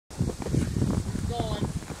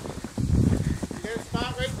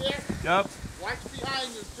spot right there? Yep. Watch behind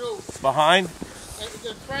you too. Behind?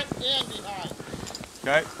 The front and behind.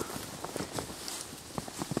 Okay.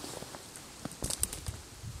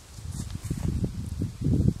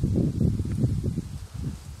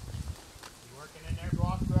 You working in there,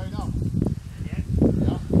 boss? Right up. Yeah.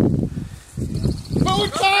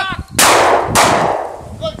 Woodcock!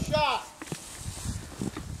 Good shot.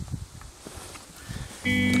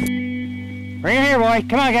 Bring it here, boy.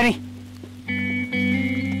 Come on, Getty.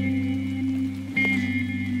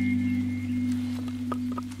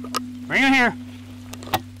 Bring it here.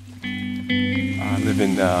 I live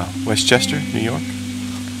in Westchester, New York,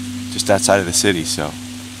 just outside of the city, so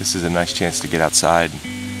this is a nice chance to get outside and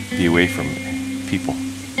be away from people.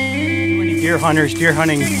 Too many deer hunters. Deer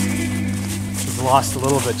hunting has lost a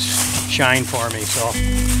little bit shine for me, so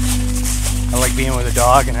I like being with a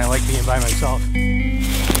dog and I like being by myself.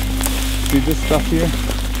 See this stuff here?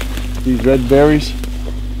 These red berries?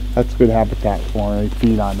 That's good habitat for them. They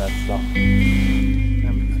feed on that stuff.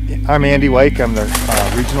 I'm Andy Wyke. I'm the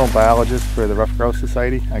regional biologist for the Ruffed Grouse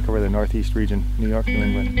Society. I cover the Northeast region, New York, New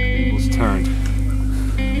England. Tables turned.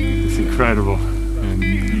 It's incredible, and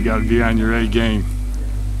you got to be on your A game.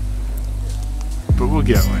 But we'll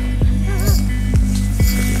get one.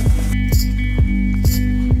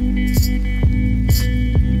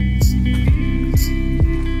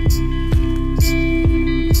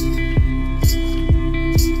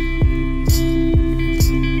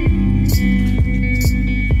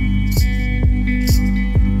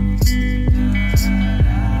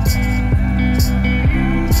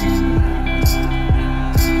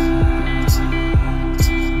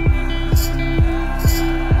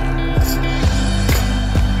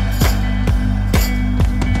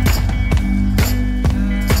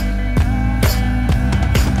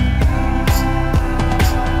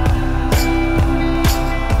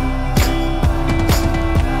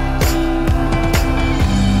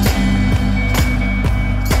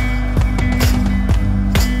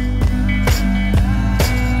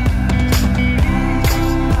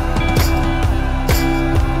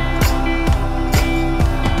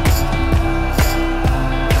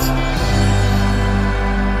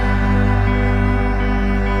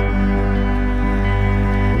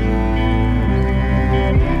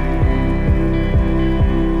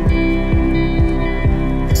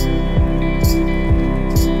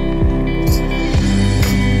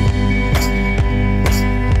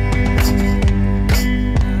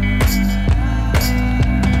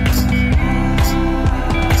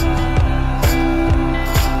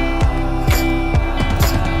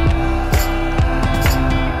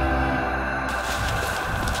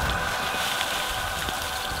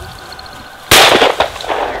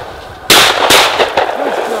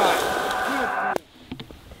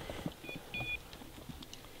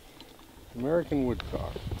 American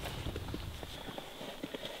woodcock.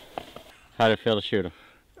 How did it feel to shoot him?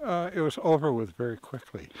 It was over with very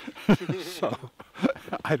quickly. So,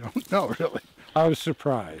 I don't know really. I was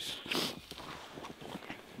surprised.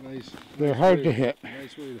 Nice. They're hard to hit.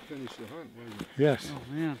 Nice way to finish the hunt, wasn't it? Yes.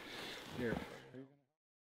 Oh man. Here.